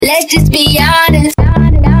Let's just be honest.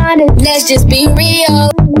 Let's just be real.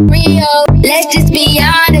 Let's just be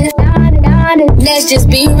honest. Let's just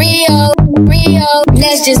be real.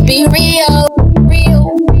 Let's just be real.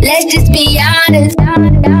 Let's just be honest.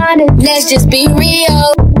 Let's just be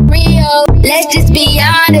real. Let's just be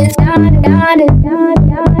honest.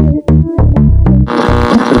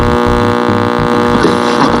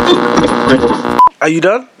 Are you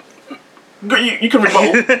done? You can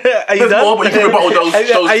rebuttal. Are you done? More, but you can rebuttal those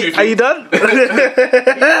two things. Are you done?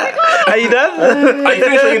 Are you done? Are you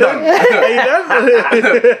finished or are you done?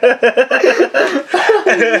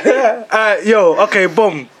 Are you done? Okay,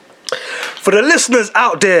 boom. For the listeners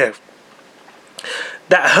out there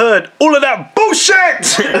that heard all of that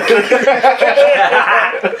bullshit,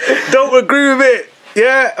 don't agree with it.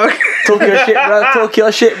 Yeah? Okay. Talk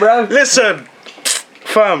your shit, bro. Listen,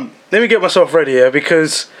 fam, let me get myself ready here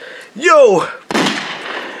because, not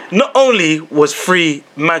only was 3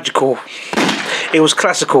 magical, it was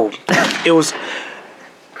classical, it was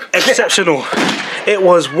exceptional, it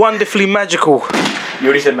was wonderfully magical. You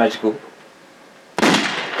already said magical.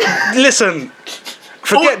 Listen,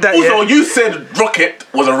 forget that. Also, you said Rocket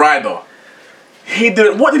was a rider. He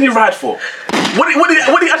didn't. What did he ride for? What did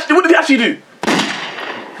he actually do?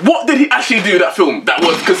 What did he actually do in that film that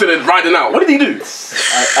was considered riding out? What did he do?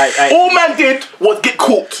 All man did was get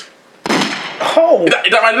caught. Oh, Is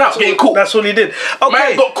that riding out? Getting caught. That's all he did. Okay.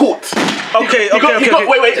 Man got caught. Okay. He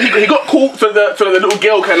got caught so the little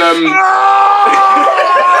girl can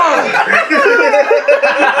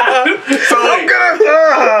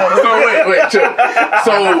wait, chill.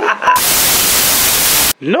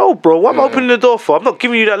 No, bro. What am I opening the door for? I'm not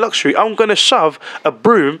giving you that luxury. I'm gonna shove a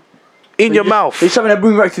broom in your mouth. He's shoving a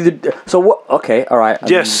broom right through the. So what? Okay, all right.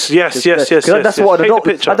 Yes. That's what an adult.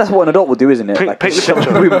 That's what an adult would do, isn't it? Paint the picture.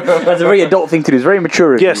 That's a very adult thing to do. It's very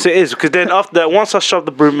mature. Yes, it is. Because then after that, once I shove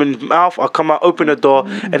the broom in his mouth, I come out, open the door,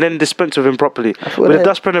 and then dispense with him properly with a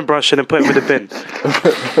dustpan and brush, and then put him in the bin.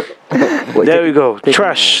 There we go.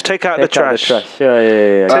 Trash. Take out the trash.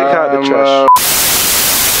 Yeah. Take out the trash.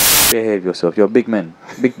 Behave yourself. You're a big man.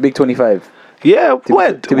 Big 25. Yeah,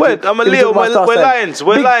 wed. I'm a Leo. We're lions.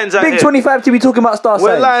 We're lions out here. Big 25 to be talking about star signs.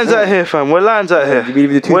 We're lions out here, fam. We're lions out here.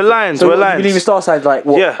 We're lions. So we're lions. You believe in star signs like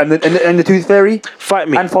what? Yeah. And the Tooth Fairy? Fight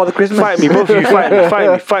me. And Father Christmas? Fight me. Both of you.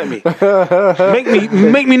 Fight me.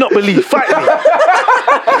 Make me not believe. Fight me.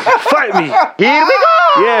 Fight me. Here we go.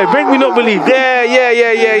 Yeah, make me not believe.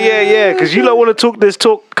 Yeah. Because you don't want to talk this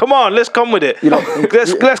talk. Come on, let's come with it.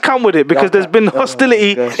 Let's come with it because there's been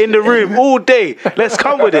hostility in the room all day. Let's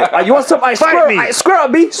come with it. You want some? Fight me. Square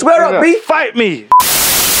up, B. Swear up, B. Fight me.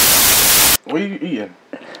 What are you eating?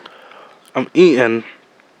 I'm eating.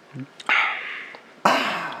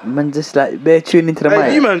 Man, just like bare tune into the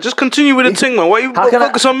mic. You man, just continue with the thing, man. Why you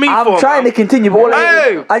focus on me for? I'm trying to continue, but all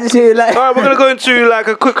I just hear like. Alright, we're gonna go into like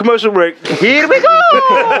a quick commercial break. Here we go.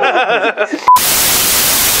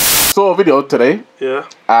 Saw a video today. Yeah.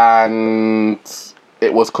 And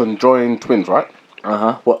it was conjoined twins, right?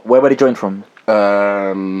 Where were they joined from?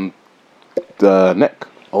 The neck.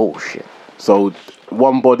 Oh shit. So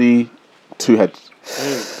one body, 2 heads,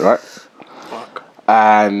 right? Fuck.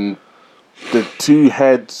 And the 2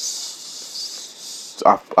 heads,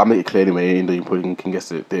 I make it clear anyway, and you probably can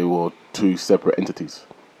guess it. They were 2 separate entities.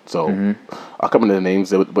 So I can't remember their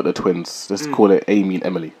names, but they're twins. Let's call it Amy and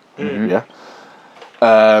Emily. Yeah.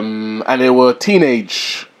 And they were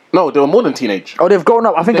teenage. No, they were more than teenage. Oh, they've grown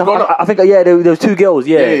up. I think. There was 2 girls.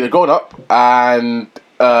 Yeah, they're grown up, and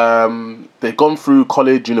they've gone through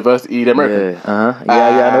college, university. They're American. I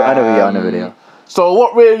know who they are. So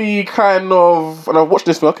what really kind of, and I've watched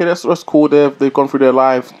this film. Okay, that's cool. They've gone through their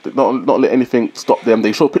life, not let anything stop them.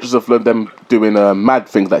 They show pictures of them doing mad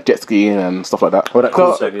things like jet skiing and stuff like that. Oh, that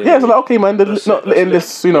cool. So it's like, okay, man, they're not letting this,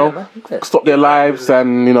 stop their lives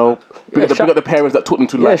and bring up the parents that taught them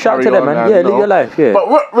to like. Yeah, shout to them, man. And, live your life. Yeah. But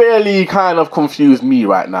what really kind of confused me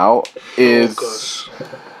right now is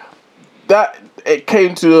that it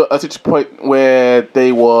came to a such point where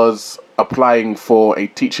they was applying for a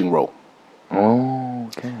teaching role. Oh,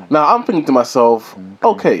 okay. Now I'm thinking to myself,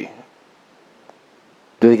 okay.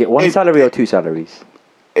 Do they get one salary or 2 salaries?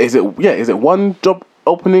 Is it one job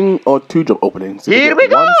opening or 2 job openings? Here we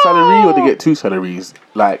go. One salary or they get 2 salaries?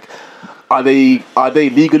 Like, are they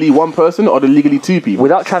legally one person or are they legally 2 people?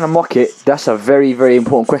 Without trying to mock it, that's a very, very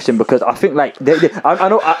important question because I think like I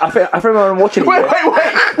remember I'm watching. Wait!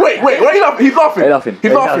 Why are you laughing? He's laughing.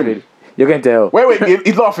 He's laughing. You're going to hell. Wait!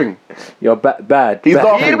 He's laughing. You're bad. He's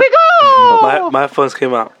laughing. Here we go. My phones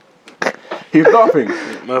came out. He's laughing.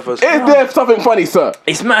 Is there something funny, sir?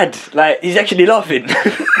 It's mad. Like, he's actually laughing.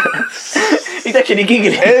 He's actually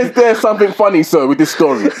giggling. Is there something funny, sir, with this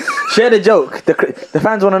story? Share the joke. The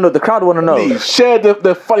fans want to know. The crowd want to know. Please, share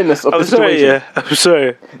the funniness of the situation. I'm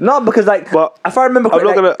sorry. No, because like, But if I remember, I'm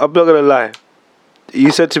not gonna lie.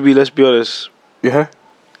 You said to me, let's be honest. Yeah?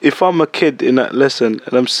 If I'm a kid in that lesson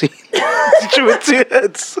and I'm seeing teacher with two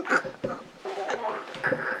heads,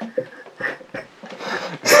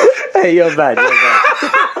 hey, you're bad.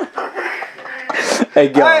 Hey,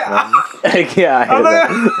 get out, man. Hey, get out here,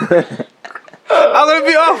 man. I'm gonna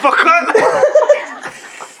be off. I can't.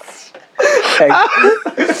 Hey,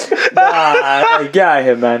 get out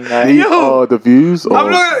here, man. These are the views. I'm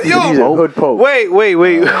not. He's a Yo. hood pope. Wait.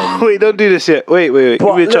 Wait. Don't do this yet. Wait.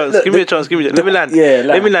 Give me a chance. Give me a chance. Let me land. Yeah,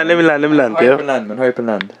 Let me land. Hurry Yeah. up and land, man. Hurry up and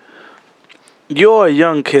land. You're a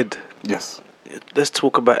young kid. Yes. Let's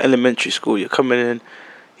talk about elementary school. You're coming in.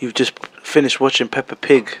 You've just finished watching Peppa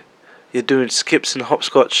Pig. You're doing skips and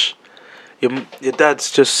hopscotch. Your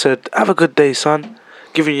dad's just said, "Have a good day, son."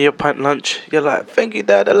 Giving you your pint lunch. You're like, "Thank you,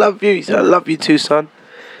 Dad. I love you." He said, "I love you too, son."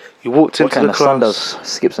 You walked What into kind the of son does class.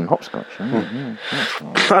 skips and hopscotch?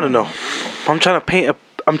 I don't know. I'm trying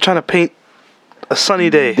to paint a sunny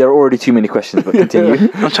day. There are already too many questions, but continue.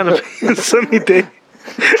 I'm trying to paint a sunny day.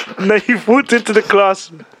 Now you've walked into the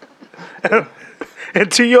class,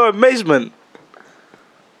 and to your amazement,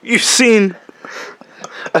 you've seen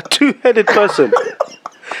a two-headed person.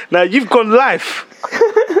 Now you've gone live,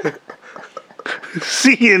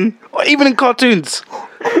 seeing, or even in cartoons.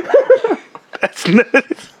 That's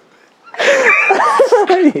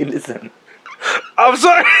Hey, listen. I'm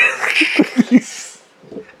sorry.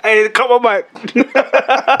 Hey, come on, Mike.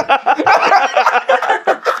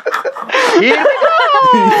 These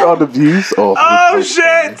are the views of... Oh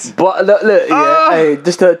shit! But look, yeah. Hey,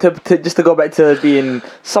 just to go back to being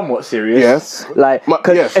somewhat serious. Yes. Like,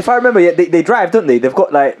 because Yes. if I remember, yeah, they drive, don't they? They've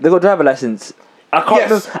got driver license. I can't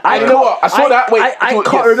Yes. remember. I know what? I saw that. Wait. I can't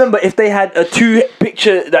Yes. remember if they had a two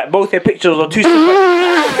picture, that both their pictures or two.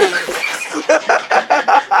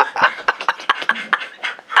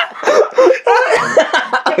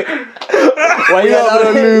 Why We are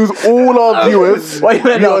going to lose all our viewers. Why you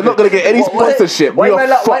We are not going to get any sponsorship. Why We am I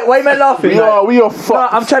are laughing? We are fucked.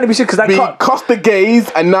 No, I'm trying to be serious because I We can't. cussed the gays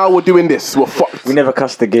and now we're doing this. We're fucked. We never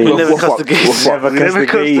cuss the gays. We never We're cuss the fucked. gays. We're fucked. Never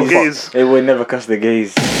cuss the gays. Hey, we never cuss the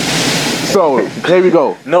gays. So, here we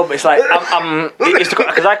go. No, but it's like it's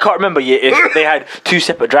because I can't remember yet if they had two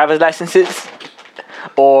separate driver's licenses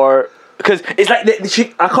or. Because it's like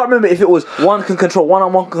I can't remember if it was one can control one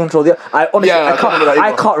and one can control the other. I honestly I can't remember that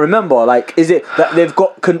either. I can't remember. Like, is it that they've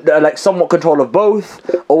got like somewhat control of both,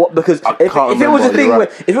 or what? Because if it was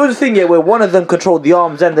a thing where one of them controlled the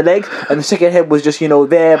arms and the legs, and the second head was just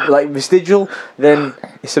there like vestigial, then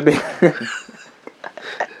it's a bit.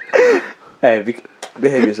 Hey,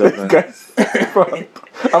 behave yourself, man. Guys,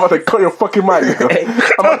 I'm about to cut your fucking mic.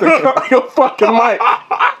 I'm about to cut your fucking mic.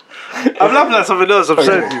 I'm laughing at something else. I'm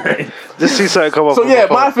saying, just see something come up. So yeah,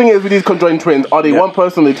 my thing is with these conjoined twins, are they one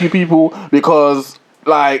person, are they two people? Because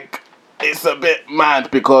like it's a bit mad.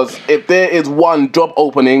 Because if there is one job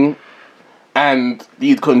opening and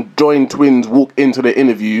these conjoined twins walk into the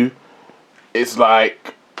interview, it's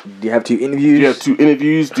like, Do you have two interviews? do you have two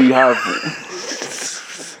interviews? Do you have?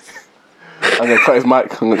 I'm gonna cut his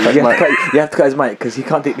mic. You have to cut his mic because he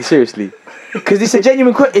can't take this seriously. Because it's a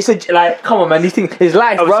genuine question. It's come on, man. These things, his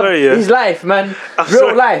life, bro. Sorry, yeah. His life, man. I'm Real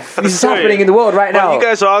sorry. life. I'm This is sorry. happening in the world right now. You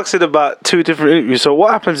guys are asking about two different interviews. So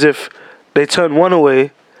what happens if they turn one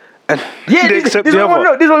away and yeah, they this accept is the what we other? want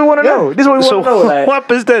to know. This is what we want to know. This is what we So want to know. Like, what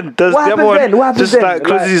happens then? Does what the other happens one then? What happens just then? like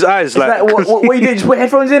closes his eyes? It's Like, what you do? Just put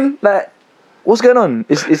headphones in? Like, what's going on?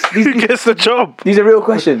 It's who gets the job? These are real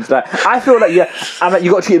questions. Like, I feel like you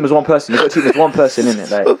got to treat them as one person. You got to treat them as one person, innit?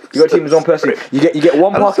 Like, you got to treat them as one person. You get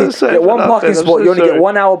one I'm parking, so sorry you get for one parking laughing. I'm spot. so You only sorry. get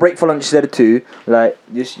 1 hour break for lunch instead of two. Like,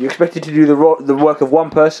 you're expected to do the work of one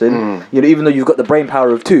person. Even though you've got the brain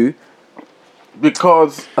power of two.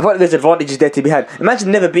 Because I feel like there's advantages there to be had. Imagine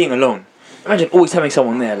never being alone. Imagine always having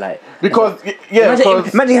someone there. Like, imagine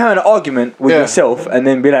having an argument with yourself and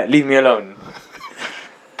then be like, "Leave me alone."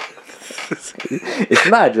 It's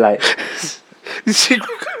mad, like. She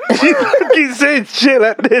keep saying shit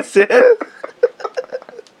like this, yeah?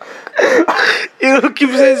 You keep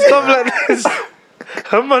saying stuff like this.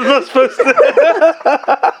 Am I not supposed to?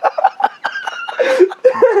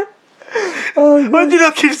 Why do you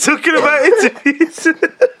not keep talking about interviews?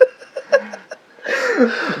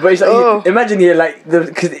 But it's like, imagine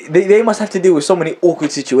because they must have to deal with so many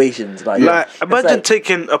awkward situations. Like imagine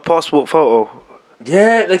taking a passport photo.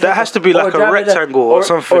 Yeah, like that has to be like a rectangle or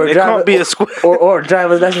something. It can't be a square. Or a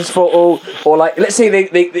driver's license photo, or like let's say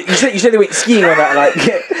you said they went skiing on that, like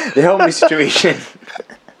the helmet situation.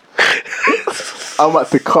 I'm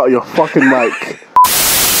about to cut your fucking mic.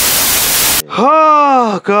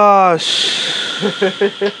 Oh gosh.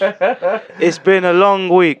 It's been a long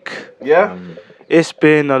week. Yeah? It's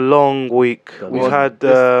been a long week. We've had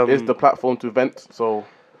This is the platform to vent, so...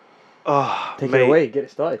 Take mate. it away. Get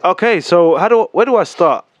it started. Okay, so where do I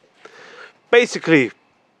start? Basically,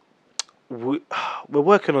 we're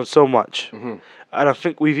working on so much, and I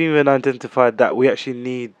think we've even identified that we actually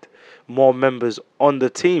need more members on the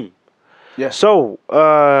team. Yeah. So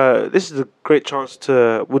this is a great chance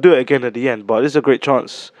to. We'll do it again at the end, but this is a great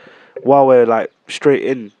chance while we're like straight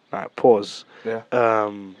in. Like pause. Yeah.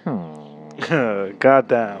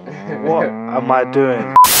 Goddamn, what am I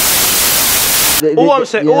doing? All I'm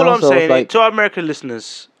saying to our American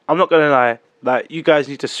listeners, I'm not gonna lie, like you guys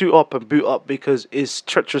need to suit up and boot up because it's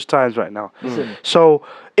treacherous times right now. So,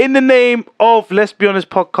 in the name of Let's Be Honest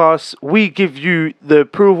Podcast, we give you the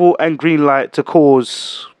approval and green light to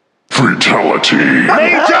cause Fatality.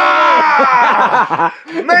 Major.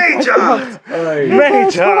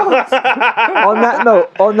 On that note,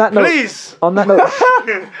 Please. on that note,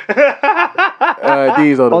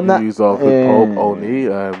 These are On the that- views of the Pope only.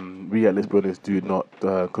 We at Let's Be Honest do not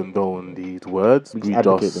condone these words. We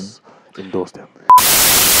advocate just endorse them.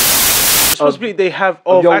 Responsibility they have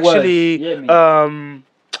of your actually words.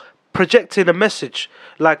 projecting a message.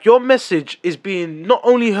 Like your message is being not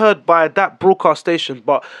only heard by that broadcast station,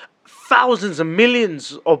 but thousands and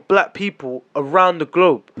millions of black people around the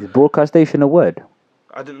globe. Is broadcast station a word?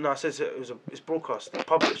 I didn't know. I said it's broadcast,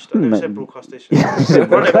 published. I never said broadcast station.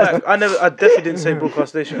 Run it back. I definitely didn't say broadcast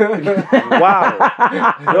station.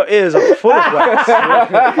 Wow, your ears are full of wax.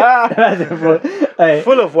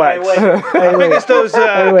 Full of wax. I think it's those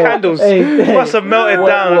candles. Must have melted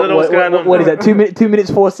down. I don't know what's going on. What is that? 2 minutes, 2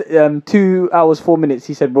 minutes, 2 hours, 4 minutes.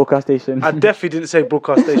 He said broadcast station. I definitely didn't say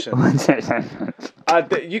broadcast station.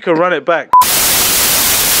 You can run it back.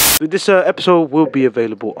 This episode will be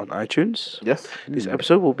available on iTunes. Yes? This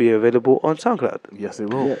episode will be available on SoundCloud. Yes,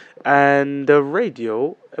 it will. And the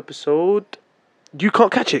radio episode, you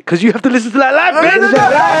can't catch it because you have to listen to that live.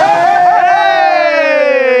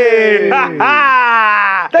 Hey!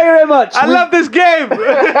 Thank you very much. I love this game.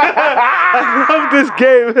 I love this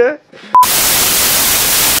game.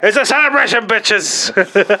 It's a celebration, bitches.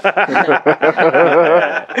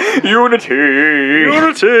 Unity.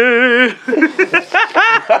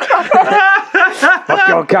 Fuck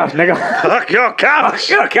your couch, nigga. Fuck your couch.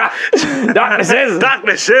 Darkness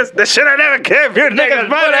is the shit I never gave you niggas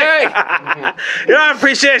money. You don't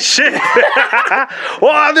appreciate shit.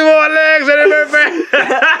 What I do with my legs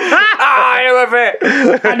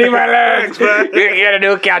I need my legs. You can get a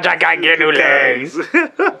new couch. I can't get new legs.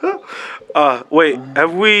 Wait,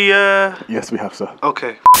 have we Yes, we have, sir.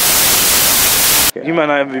 okay. You might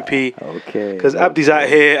not MVP. Okay. Because Abdi's out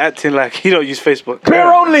here acting like he don't use Facebook.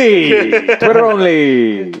 Twitter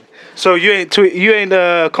only. So you ain't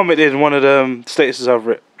commented in one of the statuses I've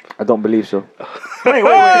written. I don't believe so. Wait.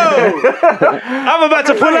 I'm about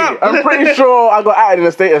to pull out. I'm pretty sure I got added in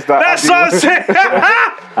the status that. That's what I'm saying.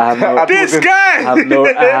 I have This guy. I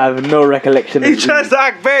have no recollection. He of tries to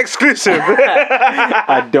act very exclusive.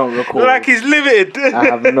 I don't recall. Like he's limited. I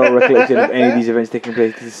have no recollection of any of these events taking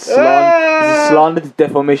place. This is slander. This is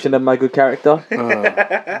defamation of my good character.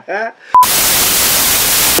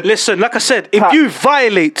 Listen, like I said, if you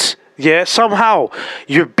violate, somehow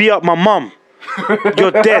you beat up my mum,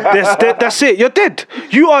 you're dead. That's it. You're dead.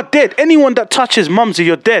 You are dead. Anyone that touches Mumsy,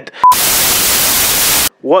 you're dead.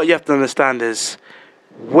 What you have to understand is,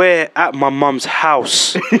 we're at my mum's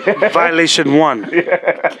house. Violation 1.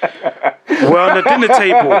 We're on the dinner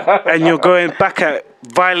table, and you're going back at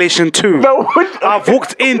violation 2. I've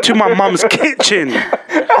walked into my mum's kitchen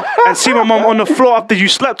and see my mum on the floor after you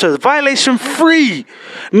slapped her. Violation 3.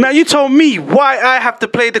 Now you told me why I have to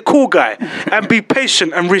play the cool guy and be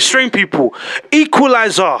patient and restrain people.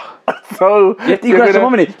 Equalizer. So You have to equalize the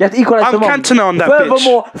moment. You have to equalize I'm the moment. Cantona on that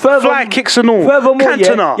bitch. Fly kicks and all. Furthermore,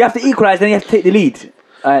 Cantona. you have to equalize, then you have to take the lead.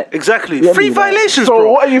 Exactly. Yeah, 3 me, violations, So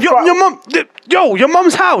bro. what are you your mum, your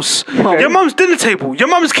mum's house, your mum's dinner table, your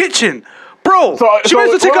mum's kitchen, bro. She might as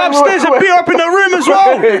well take her upstairs and beat her up in her room as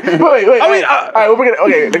well. wait. Alright, we'll bring it.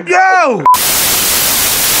 Okay. Yo,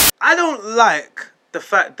 I don't like the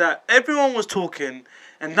fact that everyone was talking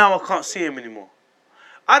and now I can't see him anymore.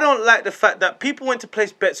 I don't like the fact that people went to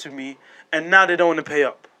place bets with me and now they don't want to pay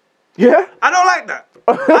up. Yeah. I don't like that.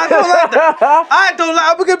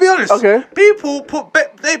 I'm gonna be honest. Okay. People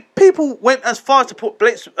went as far as to put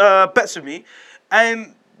bets with me,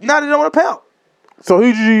 and now they don't want to pay up. So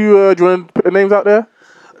who did you do you want to put the names out there?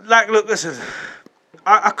 Like, look, listen.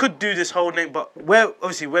 I could do this whole thing, but where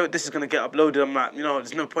this is gonna get uploaded, I'm like,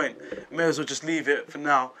 there's no point. May as well just leave it for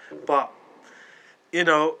now. But they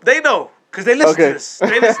know. Because they listen to this.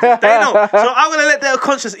 They know. So I'm going to let their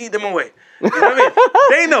conscience eat them away. You know what I mean?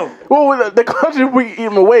 They know. Well, the conscience will eat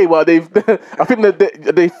them away, but I think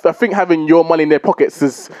I think having your money in their pockets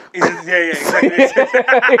is... Yeah, exactly.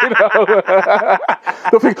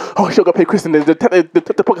 They'll think, oh, she'll go pay Chris, and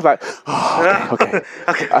the pocket's like, oh, okay.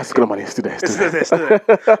 That's good money. It's still there.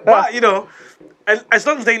 But, as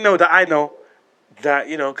long as they know that I know that,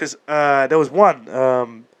 because there was one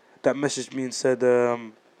that messaged me and said...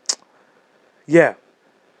 yeah,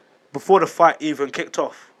 before the fight even kicked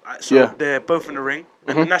off. So they're both in the ring,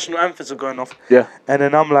 and the national anthems are going off. Yeah. And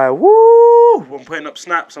then I'm like, woo! I'm putting up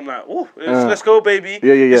snaps. I'm like, woo, let's go, baby.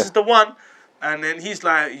 Yeah. This is the one. And then he's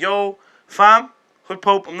like, yo, fam, Hood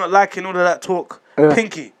Pope, I'm not liking all of that talk.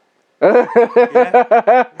 Pinky.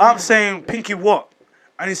 Yeah? I'm saying, Pinky what?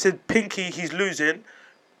 And he said, Pinky, he's losing.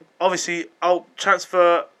 Obviously, I'll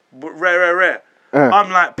transfer rare. I'm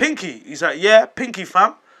like, Pinky. He's like, yeah, Pinky,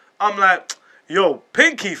 fam. I'm like... Yo,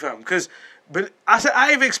 Pinky, fam, but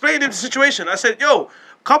I even explained him the situation. I said, yo,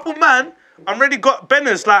 couple man, I'm already got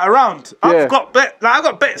benners around. I've got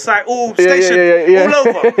bets all stationed all over. You know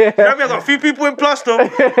what I mean? I got a few people in Plaistow. I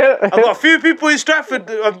got a few people in Stratford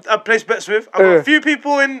I placed bets with. I got a few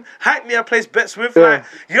people in Hackney I placed bets with. You know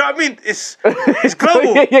what I mean? It's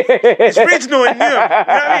global. It's regional in Newham. You know what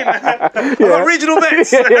I mean? I got regional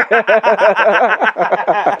bets.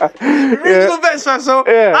 Regional bets, fam. So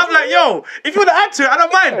I'm like, yo, if you want to add to it, I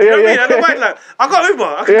don't mind. You know what I mean? I don't mind. I got Uber.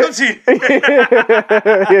 I can come to you.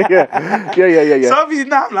 Yeah. So obviously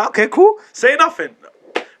now I'm like, okay, cool. Say nothing.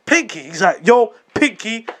 Pinky, he's like, yo,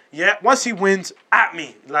 Pinky, yeah, once he wins, at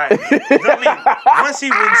me. Like, you know what I mean? Once he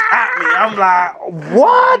wins, at me. I'm like,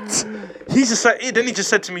 what? He just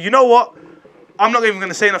said to me, you know what? I'm not even going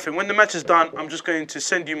to say nothing. When the match is done, I'm just going to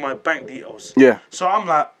send you my bank details. Yeah. So I'm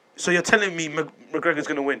like, so you're telling me McGregor's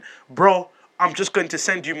going to win. Bro, I'm just going to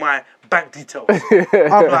send you my bank details.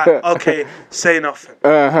 I'm like, okay, say nothing.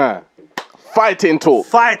 Fighting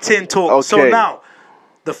talk. Okay. So now,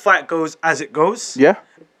 the fight goes as it goes. Yeah.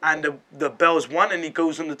 And the bell's won, and he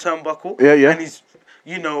goes on the turnbuckle. Yeah. And he's,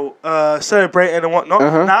 celebrating and whatnot.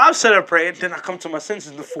 Now I'm celebrating, then I come to my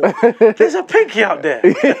senses before. There's a Pinky out there.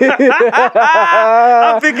 I'm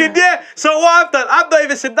thinking, yeah. So what I've done, I've not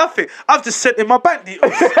even said nothing. I've just sent in my bank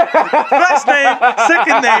details. First name,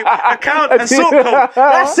 second name, account, and sort code.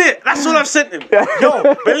 That's it. That's all I've sent him.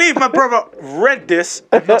 Yo, believe my brother read this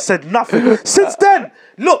and not said nothing. Since then,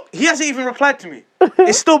 look, he hasn't even replied to me.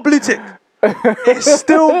 It's still blue tick. It's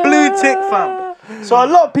still blue tick, fam. So a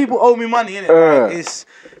lot of people owe me money, innit? It's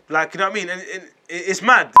like, you know what I mean? It's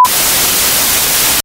mad.